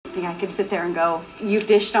I think I could sit there and go, you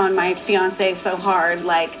dished on my fiance so hard,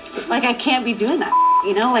 like I can't be doing that,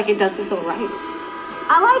 you know, like it doesn't feel right.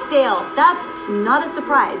 I like Dale. That's not a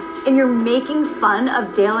surprise. And you're making fun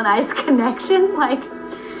of Dale and I's connection? Like,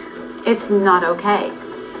 it's not okay.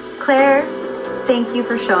 Claire, thank you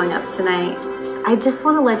for showing up tonight. I just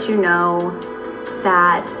want to let you know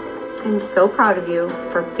that I'm so proud of you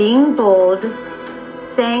for being bold,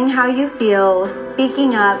 saying how you feel,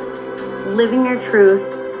 speaking up, living your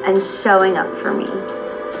truth, and showing up for me.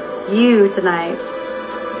 You tonight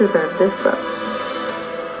deserve this rose.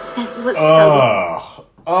 This is what's so good.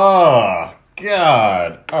 Oh,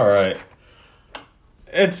 God. All right.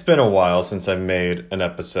 It's been a while since I've made a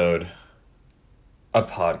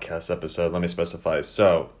podcast episode, let me specify.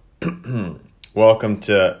 So, welcome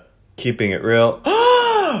to Keeping It Real,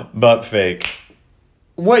 but fake.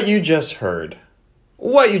 What you just heard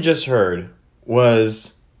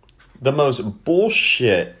was the most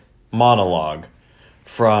bullshit monologue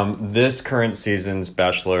from this current season's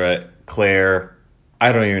Bachelorette, Clare.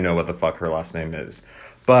 I don't even know what the fuck her last name is.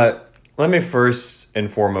 But let me first and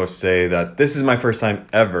foremost say that this is my first time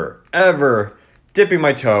ever dipping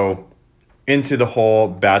my toe into the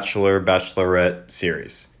whole Bachelorette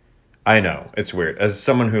series. I know, it's weird. As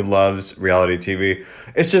someone who loves reality TV,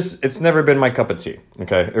 it's never been my cup of tea.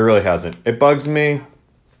 Okay, it really hasn't. It bugs me.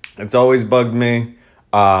 It's always bugged me.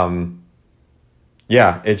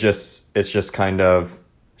 Yeah, it's just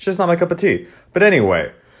not my cup of tea. But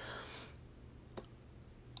anyway,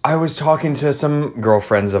 I was talking to some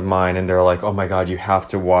girlfriends of mine and they're like, oh my God, you have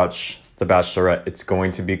to watch The Bachelorette. It's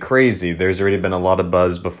going to be crazy. There's already been a lot of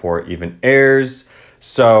buzz before it even airs.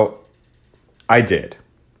 So I did.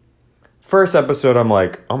 First episode, I'm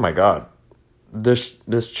like, oh my God,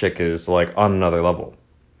 this chick is like on another level.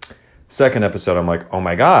 Second episode, I'm like, oh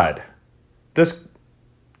my God, this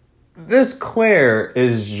Claire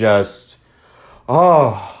is just,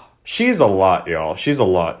 she's a lot, y'all. She's a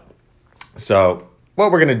lot. So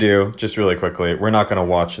what we're going to do, just really quickly, we're not going to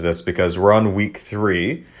watch this because we're on week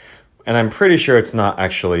 3. And I'm pretty sure it's not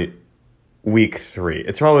actually week 3.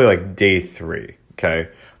 It's probably like day 3, okay?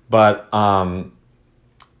 But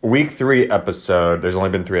week 3 episode, there's only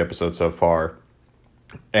been 3 episodes so far.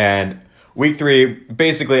 And week 3,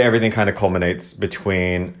 basically everything kind of culminates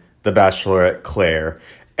between the Bachelorette, Clare,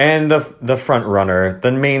 and the front runner,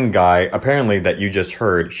 the main guy, apparently that you just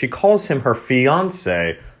heard. She calls him her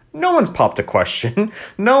fiance. No one's popped a question.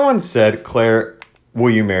 No one said, Claire, will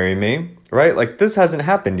you marry me? Right? Like, this hasn't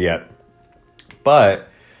happened yet. But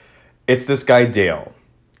it's this guy, Dale.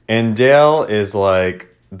 And Dale is like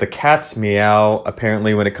the cat's meow,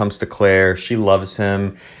 apparently, when it comes to Claire. She loves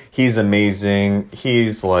him. He's amazing.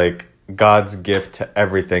 He's like God's gift to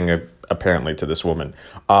everything, apparently, to this woman.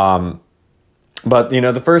 But, you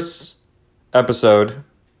know, the first episode,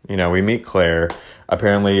 you know, we meet Claire.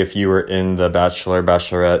 Apparently, if you were in the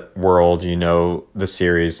Bachelorette world, you know the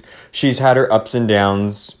series. She's had her ups and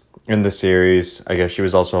downs in the series. I guess she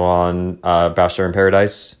was also on Bachelor in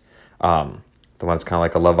Paradise. The one's kind of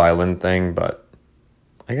like a Love Island thing, but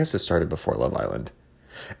I guess it started before Love Island.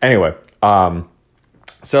 Anyway,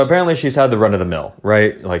 so apparently she's had the run of the mill,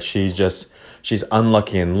 right? Like she's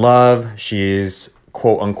unlucky in love. She's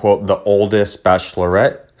quote unquote the oldest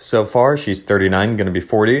Bachelorette so far. She's 39, going to be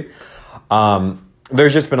 40.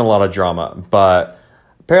 There's just been a lot of drama, but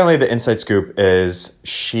apparently the inside scoop is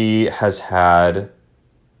she has had,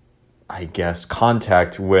 I guess,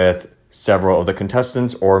 contact with several of the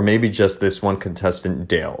contestants, or maybe just this one contestant,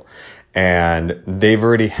 Dale. And they've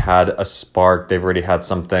already had a spark. They've already had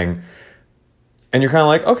something. And you're kind of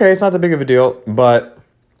like, okay, it's not that big of a deal, but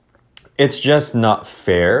it's just not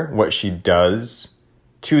fair what she does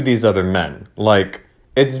to these other men. Like,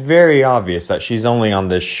 it's very obvious that she's only on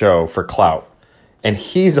this show for clout. And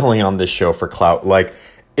he's only on this show for clout. Like,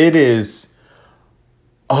 it is,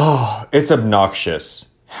 it's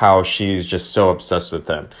obnoxious how she's just so obsessed with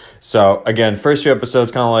him. So, again, first 2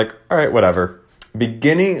 episodes, kind of like, all right, whatever.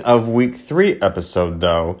 Beginning of week 3 episode,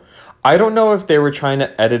 though, I don't know if they were trying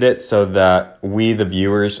to edit it so that we, the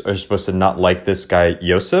viewers, are supposed to not like this guy,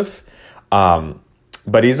 Yosef.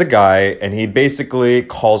 But he's a guy, and he basically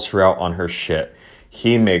calls her out on her shit.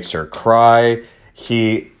 He makes her cry.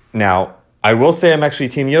 Now, I will say I'm actually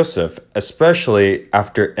Team Yosef, especially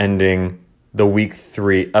after ending the week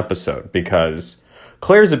 3 episode, because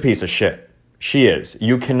Claire's a piece of shit. She is.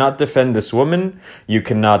 You cannot defend this woman. You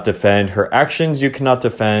cannot defend her actions. You cannot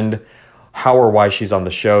defend how or why she's on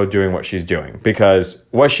the show doing what she's doing, because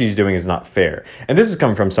what she's doing is not fair. And this is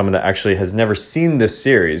coming from someone that actually has never seen this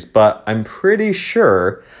series, but I'm pretty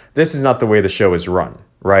sure this is not the way the show is run,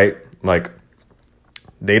 right? Like,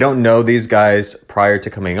 They don't know these guys prior to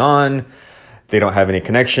coming on. They don't have any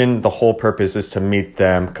connection. The whole purpose is to meet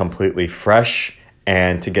them completely fresh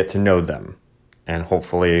and to get to know them and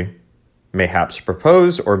hopefully mayhaps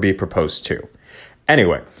propose or be proposed to.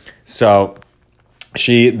 Anyway, so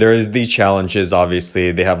there's these challenges,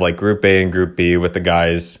 obviously. They have like group A and group B with the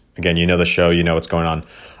guys. Again, you know the show, you know what's going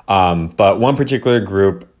on. But one particular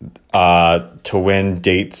group, to win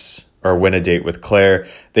dates or win a date with Claire,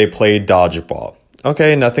 they played dodgeball.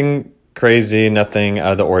 Okay, nothing crazy, nothing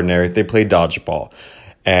out of the ordinary. They played dodgeball.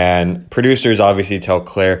 And producers obviously tell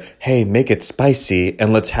Claire, hey, make it spicy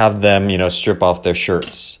and let's have them, strip off their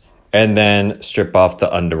shirts and then strip off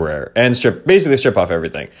the underwear and basically strip off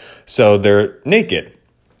everything. So they're naked.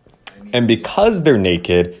 And because they're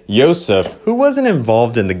naked, Yosef, who wasn't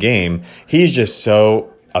involved in the game, he's just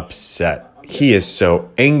so upset. He is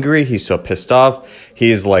so angry. He's so pissed off.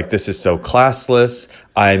 He is like, this is so classless.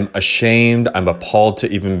 I'm ashamed. I'm appalled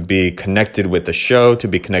to even be connected with the show, to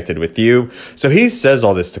be connected with you. So he says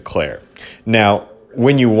all this to Claire. Now,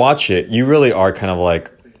 when you watch it, you really are kind of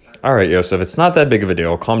like, all right, Yosef, it's not that big of a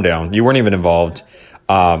deal. Calm down. You weren't even involved.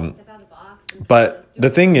 But the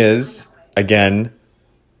thing is, again,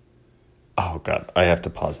 oh God, I have to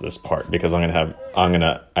pause this part because I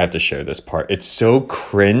have to share this part. It's so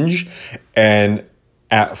cringe. And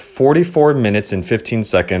at 44 minutes and 15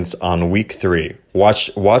 seconds on week 3,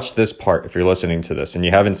 watch this part if you're listening to this and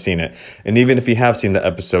you haven't seen it. And even if you have seen the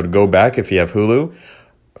episode, go back if you have Hulu.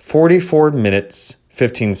 44 minutes,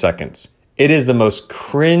 15 seconds. It is the most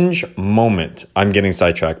cringe moment. I'm getting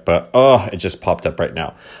sidetracked, but it just popped up right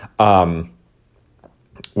now.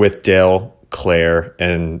 With Dale, Claire,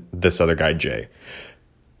 and this other guy, Jay.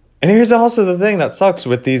 And here's also the thing that sucks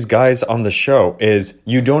with these guys on the show is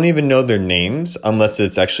you don't even know their names unless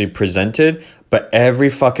it's actually presented, but every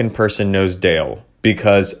fucking person knows Dale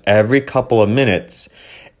because every couple of minutes,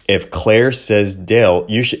 if Claire says Dale,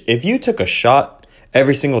 if you took a shot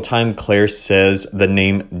every single time Claire says the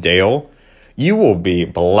name Dale, you will be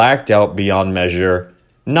blacked out beyond measure,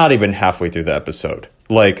 not even halfway through the episode.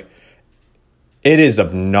 Like, it is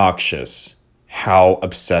obnoxious how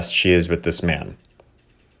obsessed she is with this man.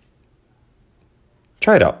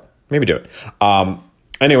 Try it out. Maybe do it.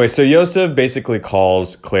 Anyway, so Yosef basically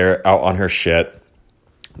calls Claire out on her shit,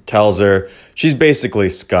 tells her she's basically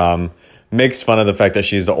scum, makes fun of the fact that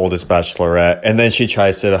she's the oldest bachelorette, and then she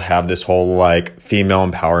tries to have this whole like female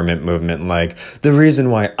empowerment movement, like the reason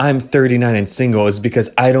why I'm 39 and single is because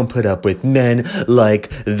I don't put up with men like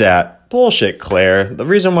that. Bullshit, Claire. The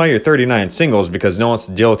reason why you're 39 and single is because no one wants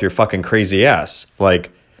to deal with your fucking crazy ass.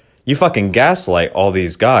 Like, you fucking gaslight all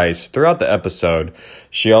these guys throughout the episode.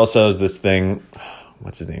 She also has this thing,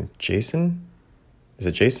 what's his name? Jason? Is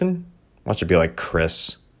it Jason? Watch it be like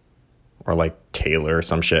Chris or like Taylor or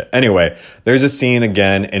some shit. Anyway, there's a scene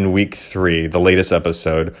again in week 3, the latest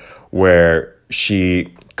episode, where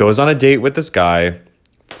she goes on a date with this guy.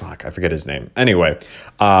 Fuck, I forget his name. Anyway,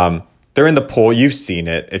 they're in the pool. You've seen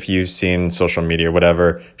it if you've seen social media or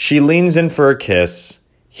whatever. She leans in for a kiss.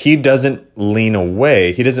 He doesn't lean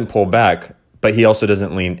away. He doesn't pull back, but he also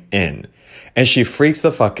doesn't lean in. And she freaks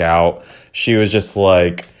the fuck out. She was just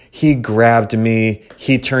like, he grabbed me.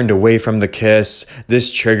 He turned away from the kiss.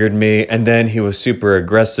 This triggered me. And then he was super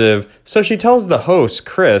aggressive. So she tells the host,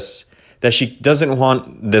 Chris, that she doesn't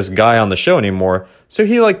want this guy on the show anymore. So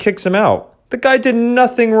he like kicks him out. The guy did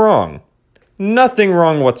nothing wrong. Nothing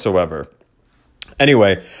wrong whatsoever.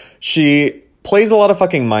 Anyway, she plays a lot of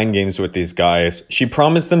fucking mind games with these guys. She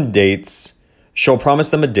promised them dates. She'll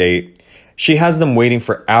promise them a date. She has them waiting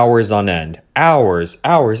for hours on end. Hours.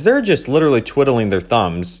 They're just literally twiddling their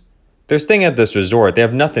thumbs. They're staying at this resort. They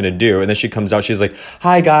have nothing to do. And then she comes out. She's like,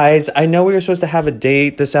 hi, guys. I know we were supposed to have a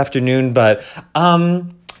date this afternoon, but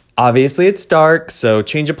obviously it's dark, so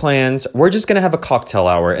change of plans. We're just going to have a cocktail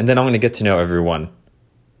hour, and then I'm going to get to know everyone.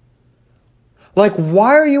 Like,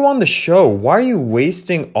 why are you on the show? Why are you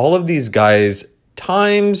wasting all of these guys'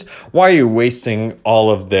 times? Why are you wasting all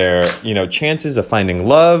of their, chances of finding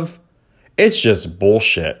love? It's just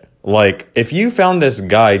bullshit. Like, if you found this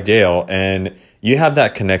guy, Dale, and you have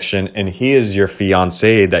that connection and he is your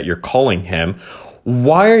fiance that you're calling him,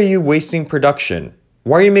 why are you wasting production?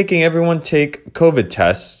 Why are you making everyone take COVID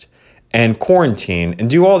tests and quarantine and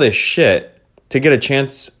do all this shit to get a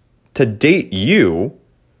chance to date you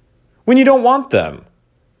when you don't want them?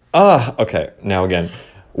 Okay. Now again,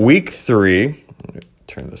 week 3, let me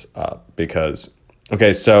turn this up because,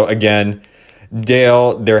 so again,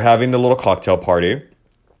 Dale, they're having the little cocktail party,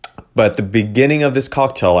 but at the beginning of this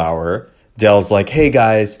cocktail hour, Dale's like, hey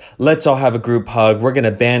guys, let's all have a group hug. We're going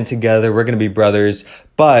to band together. We're going to be brothers.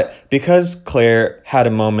 But because Claire had a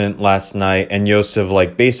moment last night and Yosef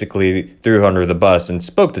like basically threw her under the bus and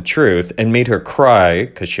spoke the truth and made her cry,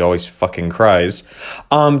 because she always fucking cries.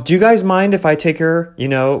 Do you guys mind if I take her,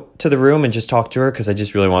 to the room and just talk to her? Because I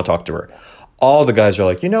just really want to talk to her. All the guys are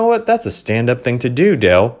like, you know what? That's a stand-up thing to do,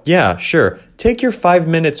 Dale. Yeah, sure. Take your 5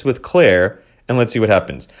 minutes with Claire and let's see what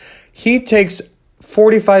happens. He takes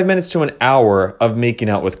 45 minutes to an hour of making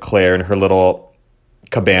out with Claire in her little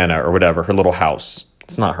cabana or whatever, her little house.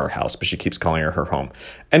 It's not her house, but she keeps calling her home.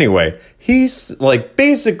 Anyway, he's like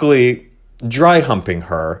basically dry humping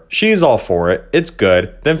her. She's all for it. It's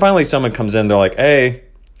good. Then finally someone comes in. They're like, hey,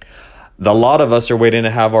 the lot of us are waiting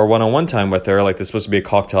to have our one-on-one time with her. Like, this is supposed to be a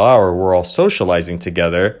cocktail hour. We're all socializing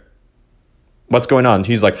together. What's going on?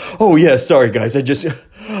 He's like, oh yeah, sorry guys.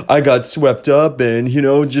 I got swept up and,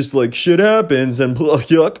 just like shit happens and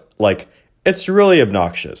yuck. Like, it's really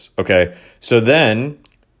obnoxious. Okay. So then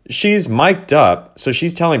she's mic'd up. So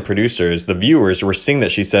she's telling producers, the viewers, we're seeing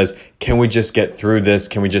that she says, can we just get through this?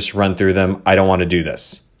 Can we just run through them? I don't want to do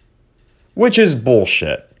this. Which is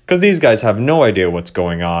bullshit. Because these guys have no idea what's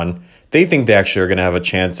going on. They think they actually are going to have a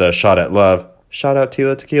chance, a shot at love. Shout out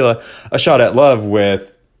Tila Tequila. A shot at love with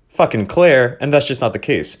fucking Claire, and that's just not the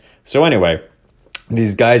case. So anyway,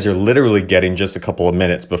 these guys are literally getting just a couple of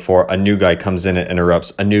minutes before a new guy comes in and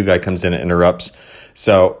interrupts.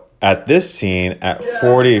 So at this scene, at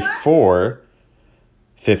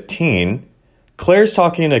 44:15, Claire's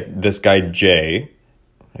talking to this guy, Jay.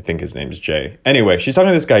 I think his name's Jay. Anyway, she's talking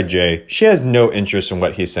to this guy, Jay. She has no interest in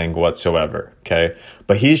what he's saying whatsoever, okay?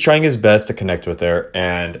 But he's trying his best to connect with her.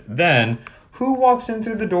 And then, who walks in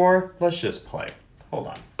through the door? Let's just play. Hold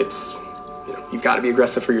on. It's, you've got to be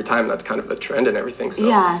aggressive for your time. That's kind of the trend and everything. So.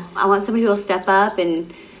 Yeah, I want somebody who will step up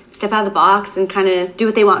and step out of the box and kind of do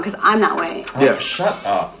what they want, because I'm that way. Oh, yeah. Shut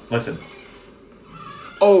up. Listen.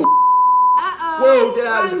 Oh. Uh-oh. Whoa, get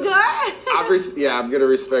out of here. Door? I'm going to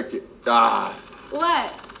respect you.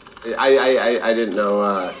 What? I didn't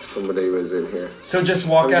know somebody was in here. So just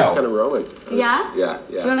walk out. I'm just kind of rolling. Yeah? Yeah.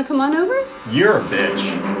 Do you want to come on over? You're a bitch.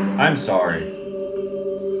 I'm sorry.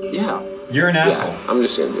 Yeah. You're an asshole. Yeah, I'm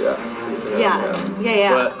just going to do that.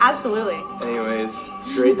 Yeah. But absolutely. Anyways,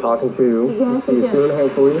 great talking to you. See you soon,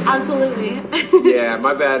 hopefully. Absolutely. Yeah,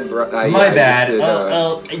 my bad, bro. My bad.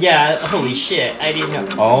 Yeah, holy shit. I didn't know.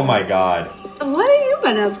 Oh my god. What have you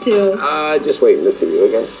been up to? Just waiting to see you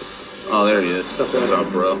again. Oh, there he is. What's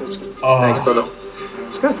up, bro? Oh. Thanks, brother.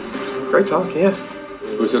 It's good. Great talk, yeah.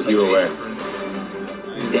 Who took you away?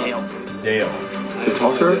 Dale. Dale. Can you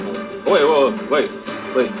talk to her? Wait.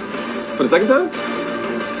 For the second time?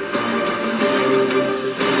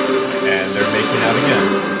 And they're making out again.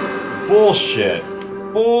 Bullshit.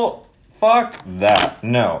 Fuck that.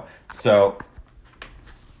 No. So,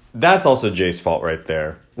 that's also Jay's fault right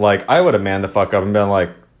there. Like, I would have manned the fuck up and been like,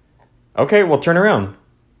 okay, well, turn around.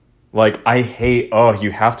 Like, I hate,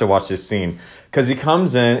 you have to watch this scene. Because he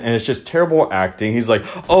comes in and it's just terrible acting. He's like,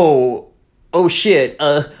 oh shit,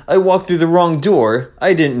 I walked through the wrong door.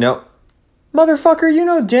 I didn't know. Motherfucker, you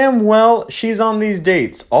know damn well she's on these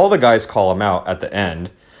dates. All the guys call him out at the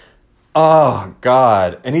end. Oh,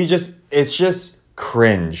 God. And it's just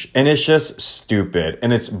cringe. And it's just stupid.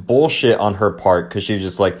 And it's bullshit on her part because she's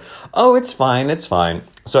just like, oh, it's fine.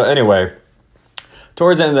 So anyway,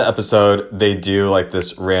 towards the end of the episode, they do like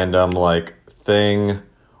this random like thing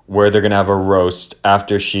where they're going to have a roast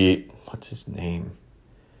after what's his name?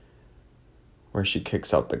 Where she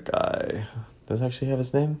kicks out the guy. Does it actually have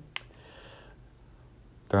his name?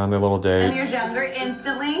 They're on their little date. And you're younger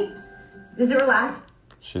instantly? Does it relax?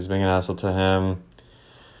 She's being an asshole to him.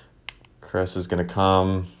 Chris is going to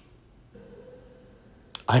come.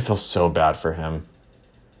 I feel so bad for him.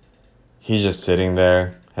 He's just sitting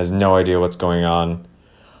there, has no idea what's going on.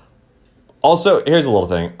 Also, here's a little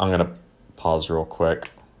thing. I'm going to pause real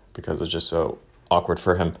quick because it's just so awkward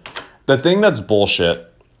for him. The thing that's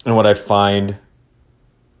bullshit and what I find...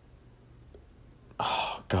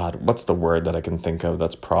 Oh, God, what's the word that I can think of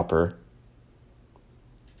that's proper?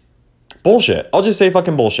 Bullshit. I'll just say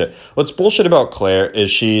fucking bullshit. What's bullshit about Claire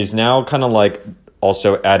is she's now kind of like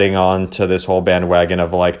also adding on to this whole bandwagon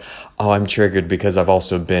of like, oh, I'm triggered because I've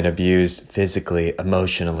also been abused physically,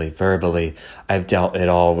 emotionally, verbally. I've dealt it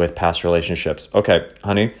all with past relationships. Okay,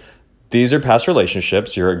 honey, these are past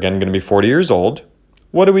relationships. You're again going to be 40 years old.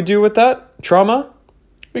 What do we do with that trauma?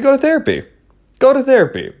 We go to therapy. Go to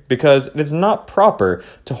therapy because it's not proper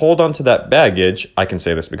to hold on to that baggage. I can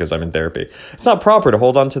say this because I'm in therapy. It's not proper to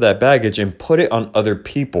hold on to that baggage and put it on other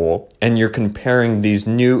people. And you're comparing these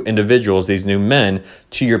new individuals, these new men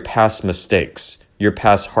to your past mistakes. your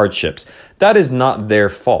past hardships. That is not their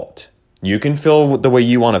fault. You can feel the way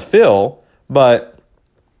you want to feel, but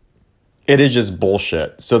it is just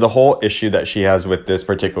bullshit. So the whole issue that she has with this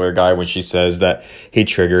particular guy when she says that he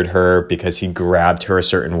triggered her because he grabbed her a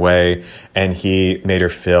certain way and he made her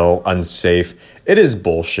feel unsafe, it is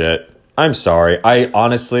bullshit. I'm sorry. I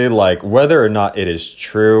honestly, like, whether or not it is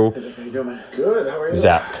true. How you doing? Good. How are you?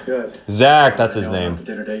 Zach. Good. Zach, that's his name. The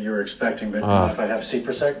dinner date you were expecting, but if I have a seat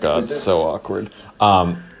for a second. God, it's so awkward.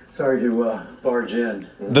 Sorry to barge in.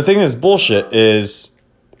 The thing that's bullshit is,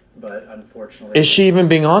 But unfortunately, is she even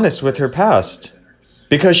being honest with her past?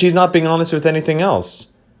 Because she's not being honest with anything else.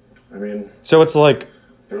 I mean, So it's like,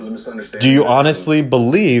 there was a misunderstanding. do you honestly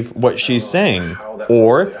believe what she's saying?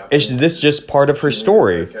 Or is this just part of her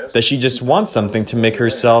story? That she just wants something to make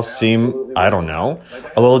herself seem, I don't know,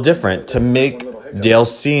 a little different. To make Dale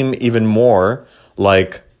seem even more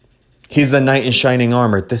like he's the knight in shining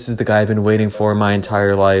armor. This is the guy I've been waiting for my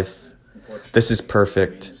entire life. This is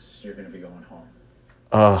perfect. you're going to be going home.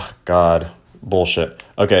 Oh, God. Bullshit.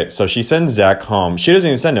 Okay, so she sends Zach home. She doesn't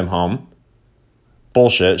even send him home.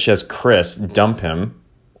 Bullshit. She has Chris dump him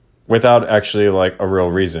without actually, like, a real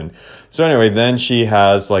reason. So anyway, then she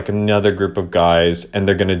has, like, another group of guys, and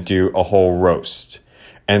they're going to do a whole roast.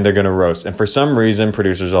 And they're going to roast. And for some reason,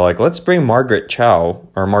 producers are like, let's bring Margaret Cho,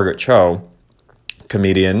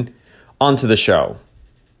 comedian, onto the show.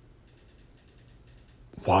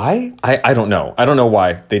 Why? I don't know. I don't know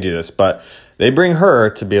why they do this, but they bring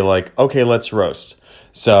her to be like, okay, let's roast.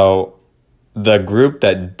 So the group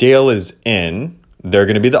that Dale is in, they're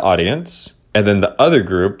going to be the audience. And then the other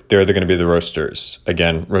group, they're going to be the roasters.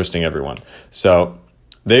 Again, roasting everyone. So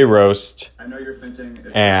they roast. I know you're thinking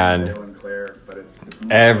it's And Dale and Clare, but it's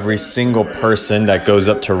every single person that goes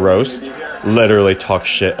up to roast literally talks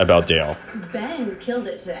shit about Dale. Ben killed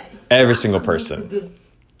it today. Every single person.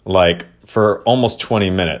 Like, for almost 20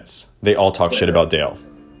 minutes, they all talk shit about Dale.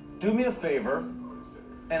 Do me a favor,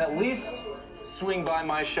 and at least swing by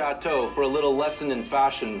my chateau for a little lesson in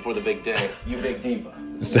fashion for the big day. you big diva.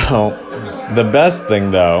 So, the best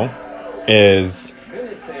thing, though, is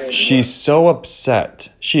she's so upset.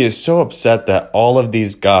 She is so upset that all of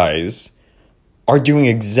these guys are doing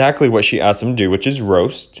exactly what she asked them to do, which is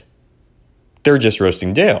roast. They're just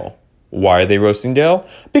roasting Dale. Why are they roasting Dale?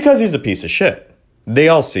 Because he's a piece of shit. They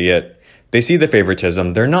all see it. They see the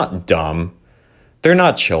favoritism. They're not dumb. They're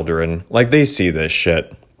not children. Like, they see this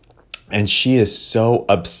shit. And she is so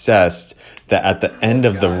obsessed that at the end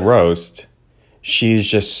of the roast, she's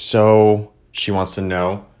just so, she wants to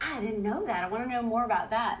know. I didn't know that. I want to know more about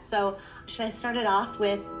that. So, should I start it off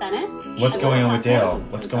with Bennett? What's going on with Dale?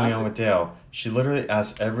 What's going on with Dale? She literally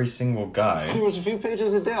asked every single guy. There was a few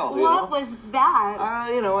pages of Dale. What was that? I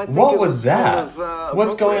think What it was that? kind of,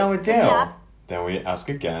 What's going on with Dale? Yeah. Then we ask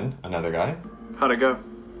again, another guy. How'd it go?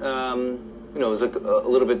 It was like a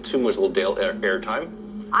little bit too much little Dale airtime.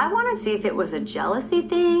 I want to see if it was a jealousy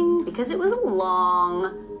thing because it was a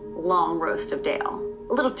long roast of Dale.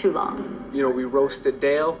 A little too long. You know, we roasted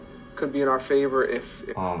Dale. Could be in our favor if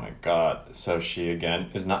Oh my God. So she again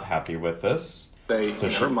is not happy with this. They, So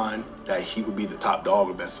in she- her mind, that he would be the top dog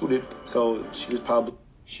or best suited. So she was probably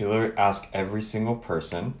She literally asked every single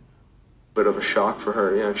person. a bit of a shock for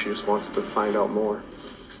her. Yeah, she just wants to find out more.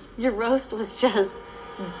 Your roast was just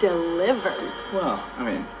delivered Well, I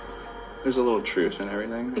mean, there's a little truth in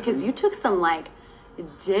everything. because you took some like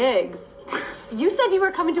digs. You said you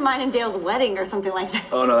were coming to mine and Dale's wedding or something like that.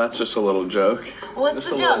 Oh no, that's just a little joke. What's Just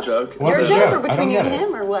the a joke? little joke. What's Your the joke joke? or I between don't you get and it.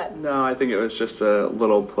 him or what? No, I think it was just a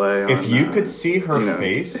little play. If on, you could see her you know,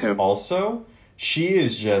 face him. also, she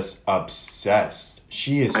is just obsessed.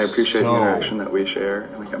 She is I appreciate the so, interaction that we share.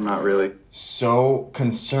 Like, I'm not really. so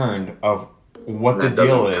concerned of what the that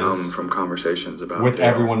deal doesn't come is from conversations about with Dale.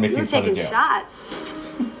 everyone You were making fun taking of Dale. shots.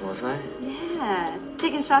 Was I? Yeah,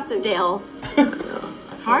 taking shots at Dale.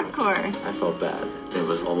 Hardcore. I felt bad. It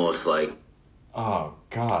was almost like Oh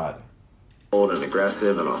God. bold and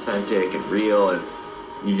aggressive and authentic and real, and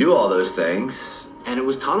you do all those things, and it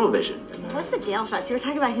was tunnel vision. What's the Dale shots? You were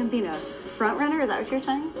talking about him being a front runner. Is that what you're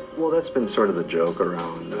saying? Well, that's been sort of the joke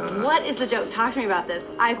around. What is the joke? Talk to me about this.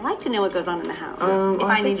 I'd like to know what goes on in the house. If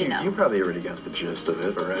I need to know. You probably already got the gist of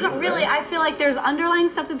it already. Not really. I feel like there's underlying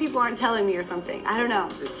stuff that people aren't telling me or something. I don't know.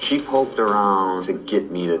 She poked around to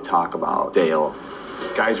get me to talk about Dale.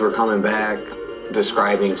 Guys were coming back,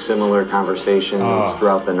 describing similar conversations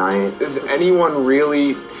throughout the night. Does anyone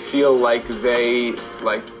really feel like they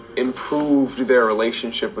improved their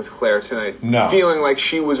relationship with Claire tonight? No. Feeling like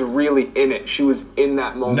she was really in it. She was in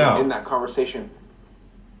that moment, No. in that conversation.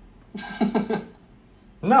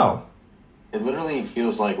 No. It literally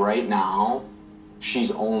feels like right now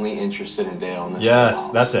she's only interested in Dale. In this Yes,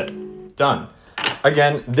 that's it. Done.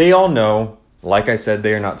 Again, they all know, like I said,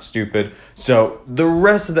 they are not stupid. So the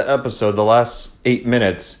rest of the episode, the last 8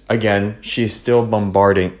 minutes, again, she's still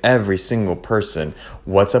bombarding every single person.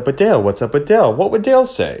 What's up with Dale? What's up with Dale? What would Dale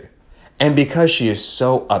say? And because she is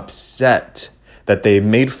so upset that they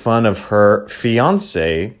made fun of her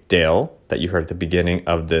fiance, Dale, that you heard at the beginning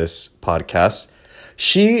of this podcast,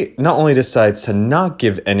 she not only decides to not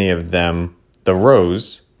give any of them the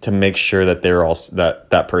rose to make sure that they're all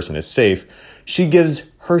that person is safe, she gives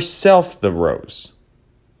herself the rose.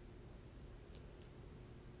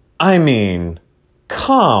 I mean,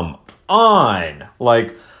 come on.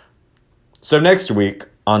 Like, so next week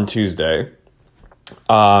on Tuesday,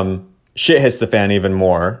 shit hits the fan even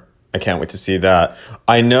more. I can't wait to see that.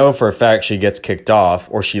 I know for a fact she gets kicked off,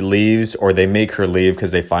 or she leaves, or they make her leave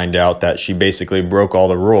because they find out that she basically broke all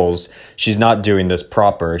the rules. She's not doing this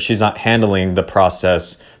proper. She's not handling the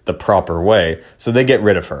process the proper way. So they get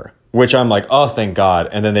rid of her, which I'm like, oh, thank God.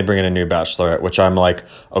 And then they bring in a new Bachelorette, which I'm like,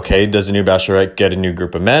 okay, does the new Bachelorette get a new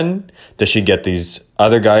group of men? Does she get these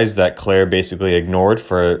other guys that Claire basically ignored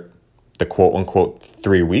for the quote unquote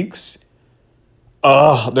 3 weeks?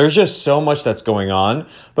 There's just so much that's going on.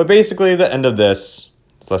 But basically the end of this,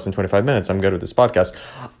 it's less than 25 minutes. I'm good with this podcast.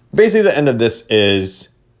 Basically the end of this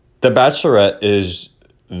is the Bachelorette is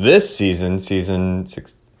this season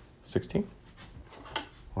 16?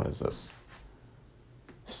 What is this?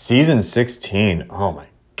 Season 16. Oh my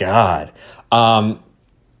God.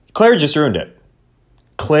 Claire just ruined it.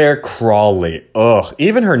 Clare Crawley. Ugh.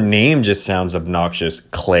 Even her name just sounds obnoxious.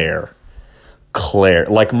 Claire.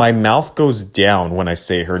 Like my mouth goes down when I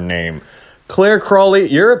say her name. Clare Crawley,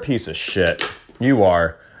 you're a piece of shit. You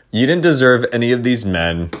are. You didn't deserve any of these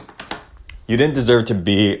men. You didn't deserve to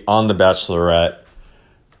be on The Bachelorette.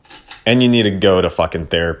 And you need to go to fucking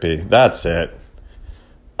therapy. That's it.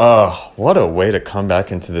 What a way to come back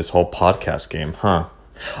into this whole podcast game, huh?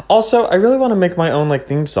 Also, I really want to make my own like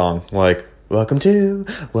theme song. Like, welcome to,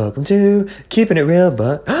 keeping it real,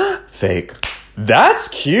 but fake. That's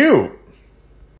cute.